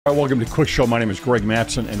All right, welcome to Cwic Show. My name is Greg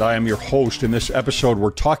Matsen, and I am your host. In this episode, we're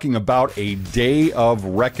talking about a day of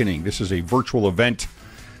reckoning. This is a virtual event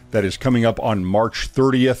that is coming up on March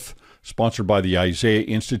 30th, sponsored by the Isaiah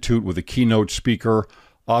Institute with a keynote speaker,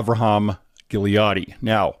 Avraham Gileadi.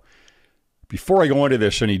 Now, before I go into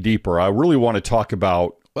this any deeper, I really want to talk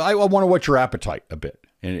about, I want to whet your appetite a bit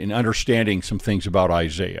in understanding some things about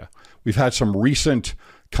Isaiah. We've had some recent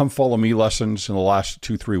Come Follow Me lessons in the last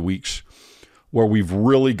 2-3 weeks where we've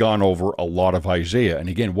really gone over a lot of Isaiah. And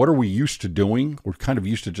again, what are we used to doing? We're kind of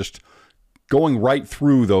used to just going right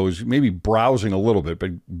through those, maybe browsing a little bit,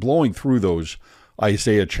 but blowing through those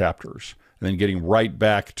Isaiah chapters and then getting right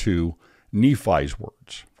back to Nephi's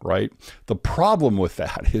words, right? The problem with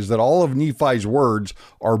that is that all of Nephi's words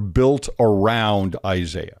are built around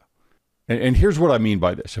Isaiah. And here's what I mean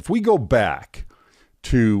by this. If we go back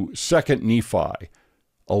to 2 Nephi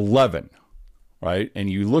 11, right? And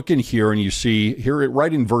you look in here and you see here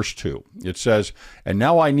right in verse 2, it says, "And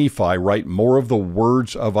now I, Nephi, write more of the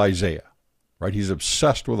words of Isaiah," right? He's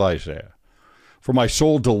obsessed with Isaiah. "For my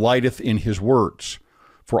soul delighteth in his words,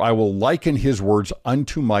 for I will liken his words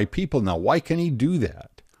unto my people." Now, why can he do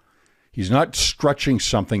that? He's not stretching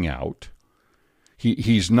something out.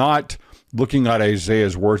 He's not looking at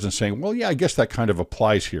Isaiah's words and saying, well, yeah, I guess that kind of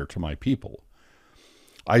applies here to my people.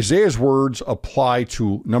 Isaiah's words apply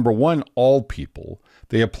to, number one, all people.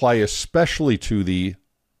 They apply especially to the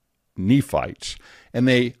Nephites, and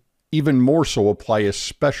they even more so apply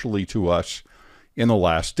especially to us in the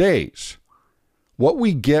last days. What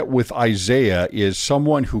we get with Isaiah is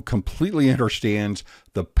someone who completely understands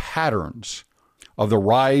the patterns of the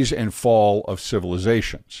rise and fall of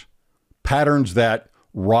civilizations, patterns that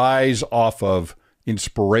rise off of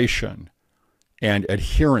inspiration and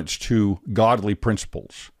adherence to godly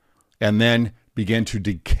principles, and then begin to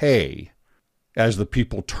decay as the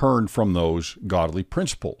people turn from those godly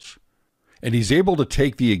principles. And he's able to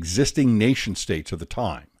take the existing nation states of the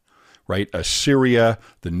time, right? Assyria,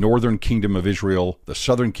 the northern kingdom of Israel, the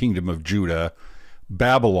southern kingdom of Judah,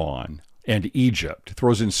 Babylon, and Egypt.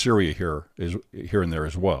 Throws in Syria here and there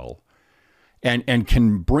as well. And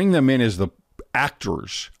can bring them in as the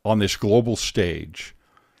actors on this global stage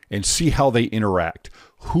and see how they interact.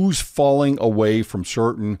 Who's falling away from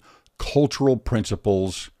certain cultural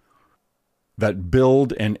principles that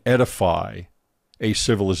build and edify a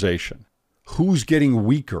civilization? Who's getting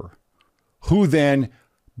weaker? Who then,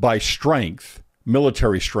 by strength,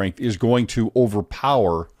 military strength, is going to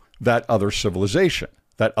overpower that other civilization,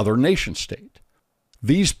 that other nation state?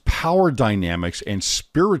 These power dynamics and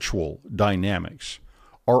spiritual dynamics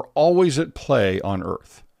are always at play on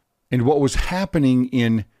earth. And what was happening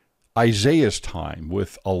in Isaiah's time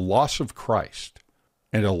with a loss of Christ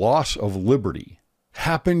and a loss of liberty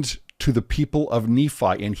happened to the people of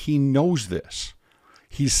Nephi, and he knows this.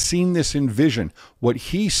 He's seen this in vision. What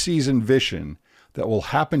he sees in vision that will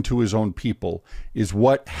happen to his own people is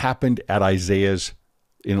what happened at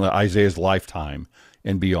in Isaiah's lifetime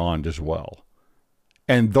and beyond as well.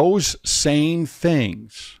 And those same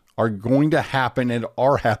things are going to happen and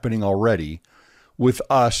are happening already with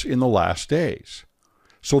us in the last days.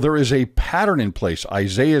 So there is a pattern in place,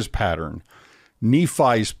 Isaiah's pattern,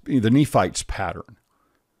 the Nephites' pattern,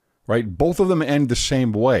 right? Both of them end the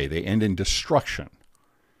same way. They end in destruction.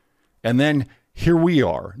 And then here we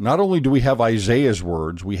are. Not only do we have Isaiah's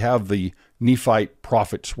words, we have the Nephite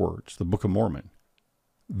prophet's words, the Book of Mormon.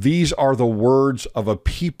 These are the words of a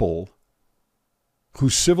people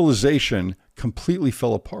whose civilization completely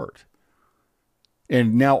fell apart.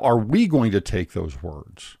 And now are we going to take those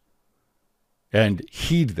words and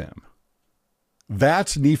heed them?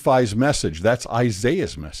 That's Nephi's message. That's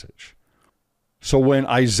Isaiah's message. So when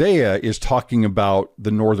Isaiah is talking about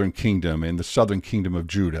the northern kingdom and the southern kingdom of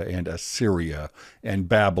Judah and Assyria and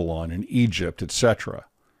Babylon and Egypt, etc.,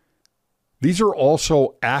 these are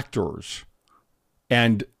also actors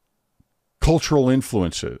and cultural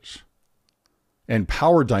influences and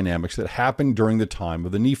power dynamics that happened during the time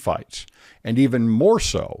of the Nephites. And even more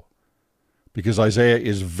so, because Isaiah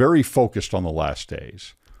is very focused on the last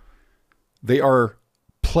days. They are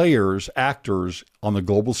players, actors on the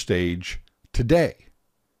global stage today,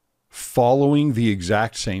 following the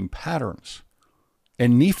exact same patterns.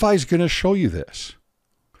 And Nephi's going to show you this.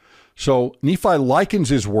 So Nephi likens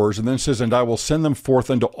his words and then says, "And I will send them forth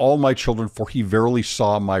unto all my children, for he verily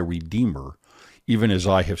saw my Redeemer, even as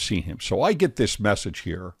I have seen him." So I get this message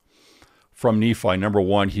here from Nephi. Number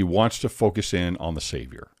one, he wants to focus in on the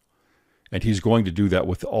Savior. And he's going to do that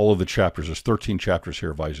with all of the chapters. There's 13 chapters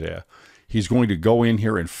here of Isaiah. He's going to go in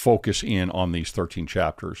here and focus in on these 13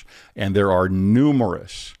 chapters. And there are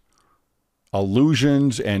numerous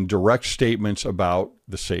allusions and direct statements about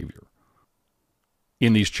the Savior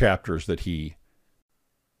in these chapters that he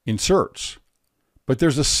inserts. But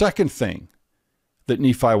there's a second thing that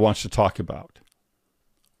Nephi wants to talk about.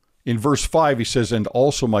 In verse 5, he says, "And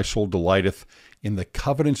also my soul delighteth in the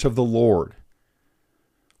covenants of the Lord,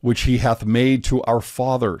 which he hath made to our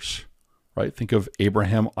fathers." Right? Think of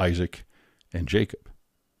Abraham, Isaac, and Jacob.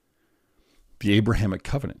 The Abrahamic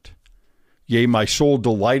covenant. "Yea, my soul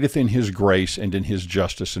delighteth in his grace and in his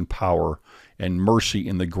justice and power and mercy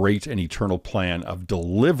in the great and eternal plan of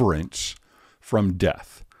deliverance from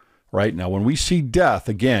death." Right? Now, when we see death,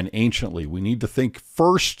 again, anciently, we need to think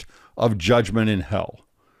first of judgment in hell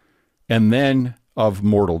and then of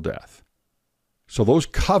mortal death. So those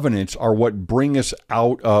covenants are what bring us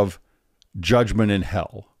out of judgment in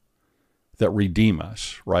hell, that redeem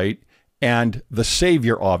us, right? And the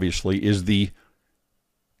Savior, obviously, is the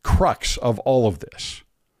crux of all of this.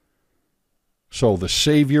 So the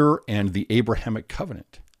Savior and the Abrahamic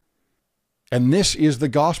covenant. And this is the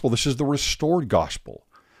gospel. This is the restored gospel.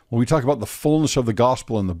 When we talk about the fullness of the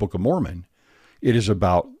gospel in the Book of Mormon, it is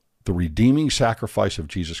about the redeeming sacrifice of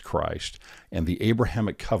Jesus Christ and the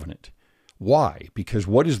Abrahamic covenant. Why? Because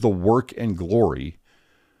what is the work and glory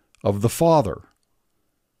of the Father?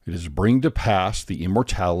 It is bring to pass the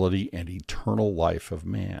immortality and eternal life of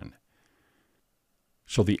man.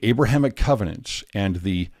 So the Abrahamic covenants and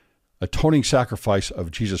the atoning sacrifice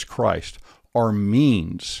of Jesus Christ are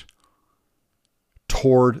means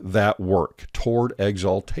toward that work, toward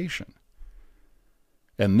exaltation.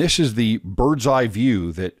 And this is the bird's eye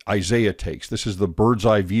view that Isaiah takes. This is the bird's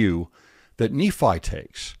eye view that Nephi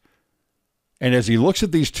takes. And as he looks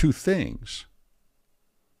at these two things,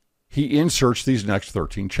 he inserts these next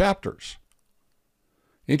 13 chapters.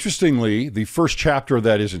 Interestingly, the first chapter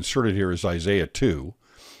that is inserted here is Isaiah 2.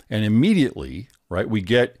 And immediately, right, we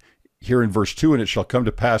get here in verse 2, "And it shall come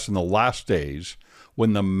to pass in the last days,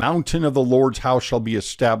 when the mountain of the Lord's house shall be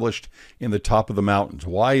established in the top of the mountains."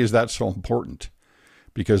 Why is that so important?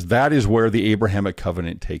 Because that is where the Abrahamic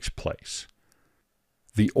covenant takes place.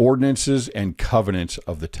 The ordinances and covenants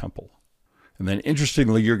of the temple. And then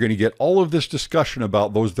interestingly, you're going to get all of this discussion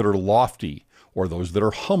about those that are lofty, or those that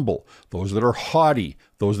are humble, those that are haughty,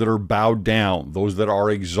 those that are bowed down, those that are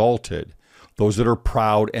exalted, those that are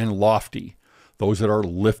proud and lofty, those that are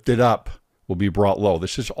lifted up will be brought low.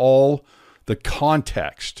 This is all the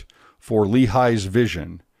context for Lehi's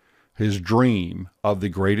vision, his dream of the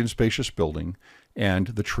great and spacious building and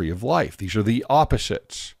the tree of life. These are the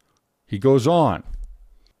opposites. He goes on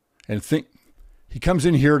and he comes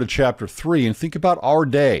in here to chapter 3 and think about our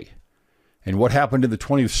day and what happened in the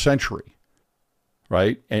 20th century,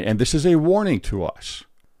 right? And this is a warning to us.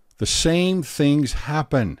 The same things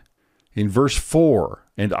happen. In verse 4,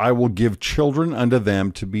 "And I will give children unto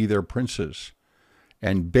them to be their princes,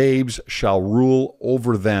 and babes shall rule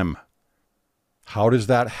over them." How does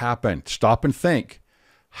that happen? Stop and think.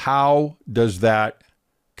 How does that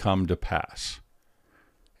come to pass?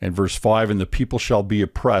 And verse 5, "And the people shall be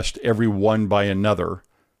oppressed, every one by another,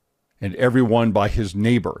 and every one by his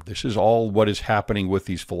neighbor." This is all what is happening with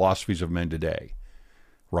these philosophies of men today,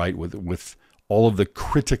 right? With all of the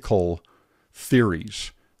critical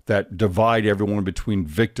theories that divide everyone between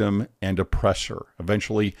victim and oppressor.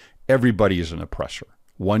 Eventually, everybody is an oppressor,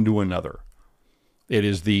 one to another. It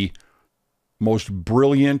is the most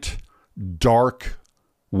brilliant, dark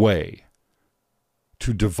way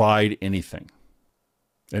to divide anything.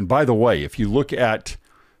 And by the way, if you look at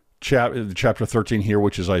chapter 13 here,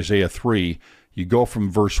 which is Isaiah 3, you go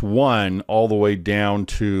from verse 1 all the way down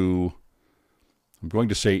to, I'm going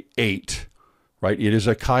to say 8, right? It is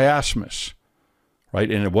a chiasmus, right?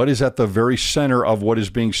 And what is at the very center of what is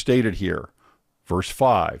being stated here? Verse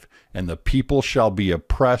 5, "And the people shall be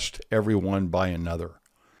oppressed, every one by another."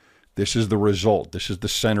 This is the result. This is the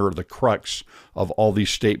center of the crux of all these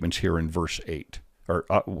statements here in verse 8, or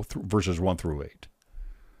verses 1 through 8.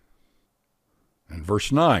 And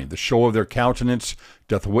verse 9, "The show of their countenance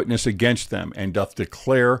doth witness against them, and doth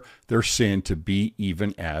declare their sin to be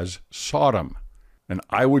even as Sodom." And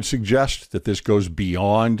I would suggest that this goes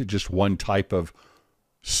beyond just one type of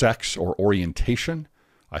sex or orientation.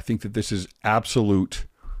 I think that this is absolute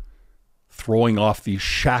throwing off the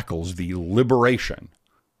shackles, the liberation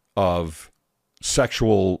of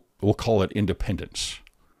sexual, we'll call it independence.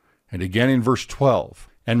 And again in verse 12,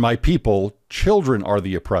 "And my people, children are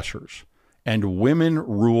the oppressors, and women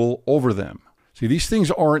rule over them." See, these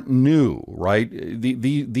things aren't new, right?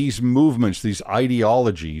 These movements, these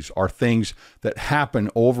ideologies are things that happen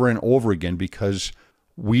over and over again because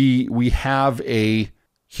we have a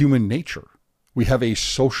human nature. We have a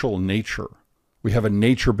social nature. We have a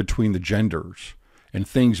nature between the genders, and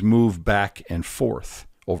things move back and forth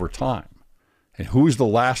over time. And who is the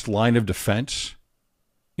last line of defense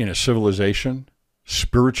in a civilization,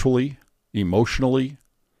 spiritually, emotionally?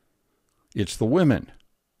 It's the women.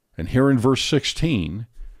 And here in verse 16,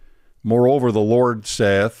 moreover, the Lord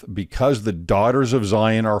saith, because the daughters of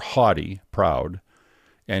Zion are haughty, proud,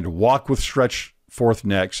 and walk with stretched forth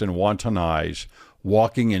necks and wanton eyes,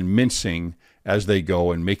 walking and mincing as they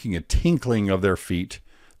go, and making a tinkling of their feet,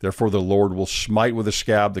 therefore the Lord will smite with a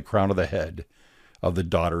scab the crown of the head of the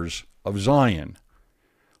daughters of Zion.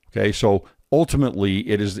 Okay, so ultimately,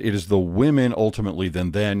 it is the women ultimately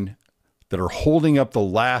then that are holding up the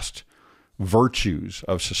last virtues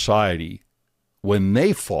of society. When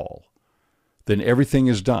they fall, then everything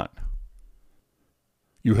is done.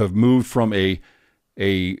 You have moved from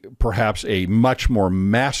perhaps a much more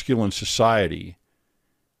masculine society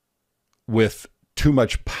with too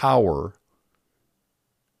much power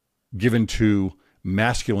given to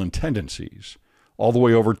masculine tendencies, all the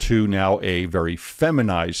way over to now a very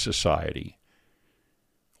feminized society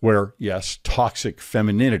where, yes, toxic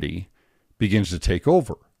femininity begins to take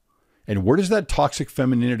over. And where does that toxic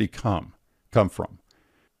femininity come from?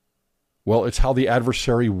 Well, it's how the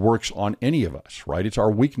adversary works on any of us, right? It's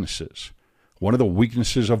our weaknesses. One of the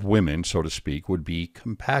weaknesses of women, so to speak, would be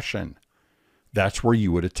compassion. That's where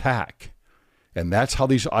you would attack. And that's how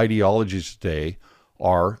these ideologies today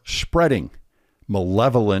are spreading.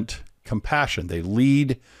 Malevolent compassion. They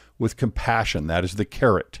lead with compassion. That is the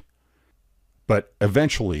carrot. But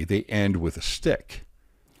eventually they end with a stick.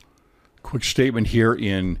 Quick statement here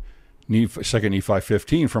in 2 Nephi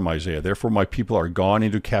 15 from Isaiah. Therefore my people are gone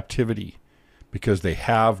into captivity, because they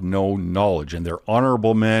have no knowledge, and their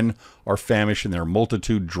honorable men are famished, and their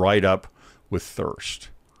multitude dried up with thirst.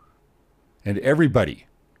 And everybody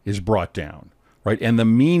is brought down, right? And the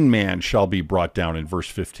mean man shall be brought down in verse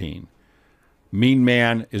 15. Mean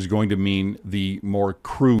man is going to mean the more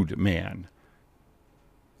crude man.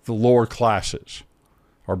 The lower classes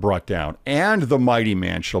are brought down, and the mighty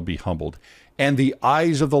man shall be humbled, and the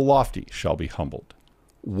eyes of the lofty shall be humbled.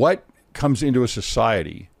 What comes into a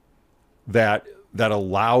society that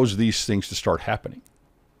allows these things to start happening?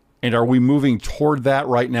 And are we moving toward that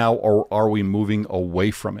right now, or are we moving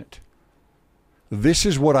away from it? This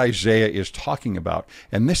is what Isaiah is talking about.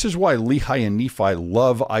 And this is why Lehi and Nephi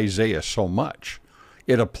love Isaiah so much.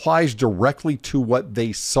 It applies directly to what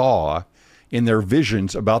they saw in their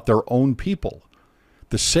visions about their own people.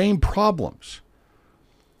 The same problems.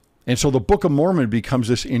 And so the Book of Mormon becomes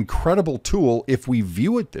this incredible tool, if we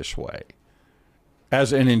view it this way,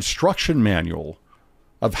 as an instruction manual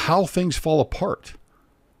of how things fall apart.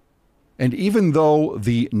 And even though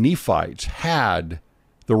the Nephites had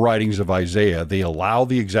the writings of Isaiah, they allow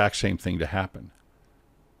the exact same thing to happen.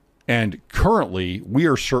 And currently, we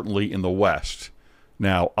are certainly in the West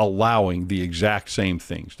now allowing the exact same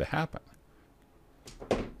things to happen.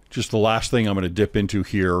 Just the last thing I'm going to dip into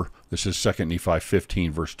here. This is 2 Nephi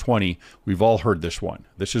 15, verse 20. We've all heard this one.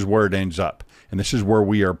 This is where it ends up. And this is where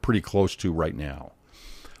we are pretty close to right now.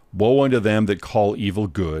 Woe unto them that call evil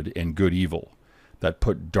good and good evil, that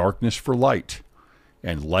put darkness for light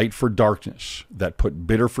and light for darkness, that put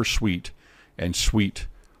bitter for sweet and sweet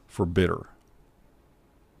for bitter.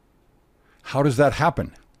 How does that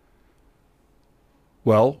happen?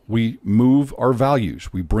 Well, we move our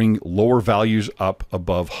values. We bring lower values up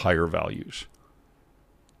above higher values.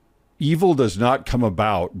 Evil does not come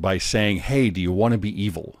about by saying, hey, do you want to be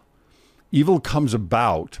evil? Evil comes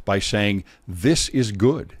about by saying, this is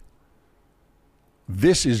good.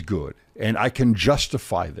 This is good, and I can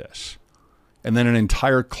justify this. And then an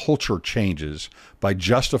entire culture changes by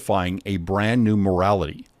justifying a brand new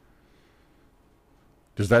morality.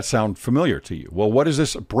 Does that sound familiar to you? Well, what does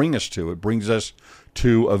this bring us to? It brings us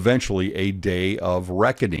to eventually a day of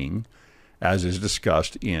reckoning, as is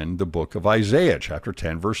discussed in the book of Isaiah, chapter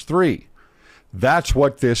 10, verse 3. That's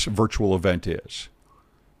what this virtual event is.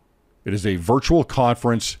 It is a virtual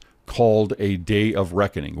conference called a Day of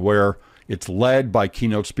Reckoning, where it's led by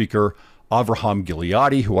keynote speaker Avraham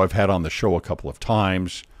Gileadi, who I've had on the show a couple of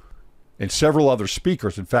times, and several other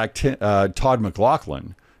speakers. In fact, Todd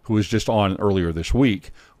McLaughlin, who was just on earlier this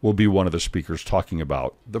week, will be one of the speakers talking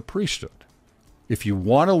about the priesthood. If you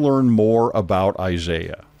want to learn more about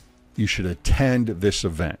Isaiah, you should attend this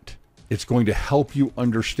event. It's going to help you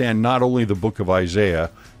understand not only the book of Isaiah,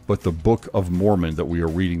 but the Book of Mormon that we are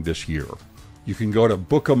reading this year. You can go to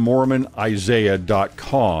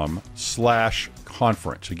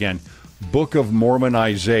bookofmormonisaiah.com/conference. Again,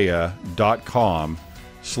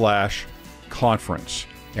 bookofmormonisaiah.com/conference,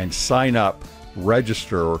 and sign up,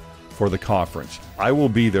 register for the conference. I will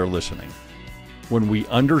be there listening. When we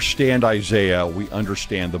understand Isaiah, we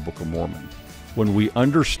understand the Book of Mormon. When we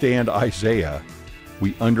understand Isaiah,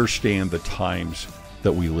 we understand the times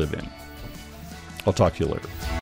that we live in. I'll talk to you later.